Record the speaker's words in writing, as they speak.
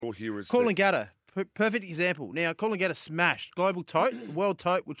example here is Coolangatta, perfect example. Now, Coolangatta smashed Global Tote, World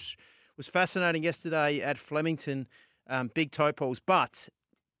Tote, which was fascinating yesterday at Flemington, big tote pools. But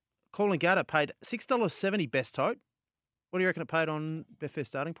Coolangatta paid $6.70 best tote. What do you reckon it paid on Betfair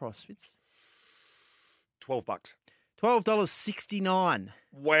starting price, Fitz? $12. $12.69.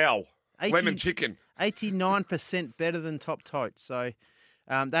 Wow. Lemon chicken. 89% better than top tote. So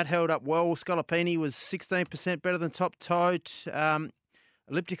that held up well. Scalapini was 16% better than top tote.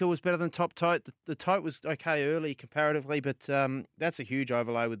 Elliptica was better than top tote. The tote was okay early comparatively, but that's a huge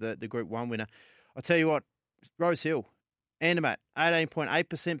overlay with the Group 1 winner. I'll tell you what, Rose Hill, Andermatt,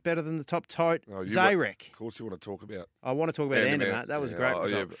 18.8% better than the top tote. Zarek. Of course you want to talk about. I want to talk about Andermatt. That was a great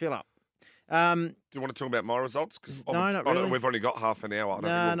result. Yeah, Fill up. Do you want to talk about my results? No, not really. We've only got half an hour.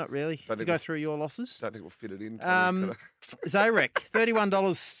 No, not really. To go through your losses. Don't think we'll fit it in. Zarek,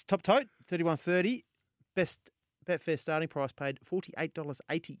 $31 top tote, $31.30. Best Betfair starting price paid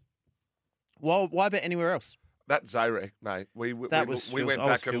 $48.80. Why bet anywhere else? That's Zarek, mate. We went back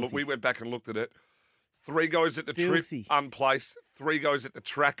and looked at it. 3 goes at the trip, unplaced. 3 goes at the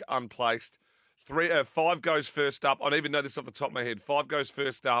track, unplaced. 5 goes first up. I don't even know this off the top of my head. 5 goes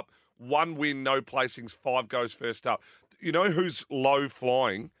first up. 1 win, no placings. 5 goes first up. You know who's low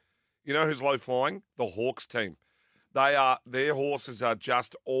flying? The Hawks team. Their horses are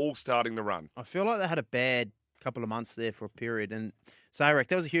just all starting to run. I feel like they had a bad couple of months there for a period. And Zarek,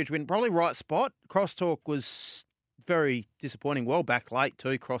 that was a huge win. Probably right spot. Crosstalk was very disappointing. Well back late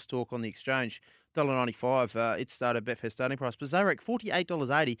too, Crosstalk on the exchange. $1.95. It started Betfair starting price. But Zarek,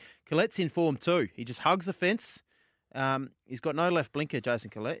 $48.80. Colette's in form too. He just hugs the fence. He's got no left blinker, Jason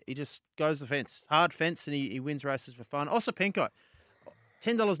Colette. He just goes the fence. Hard fence, and he wins races for fun. Osipenko,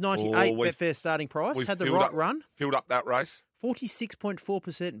 $10.98 Betfair starting price. Had the right run. Filled up that race.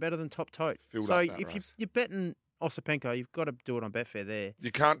 46.4% better than top tote. So if you're betting Osipenko, you've got to do it on Betfair there.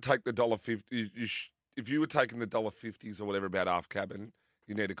 You can't take the $1.50. If you were taking the $1.50s or whatever about half cabin,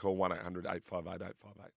 you need to call 1-800-858-858.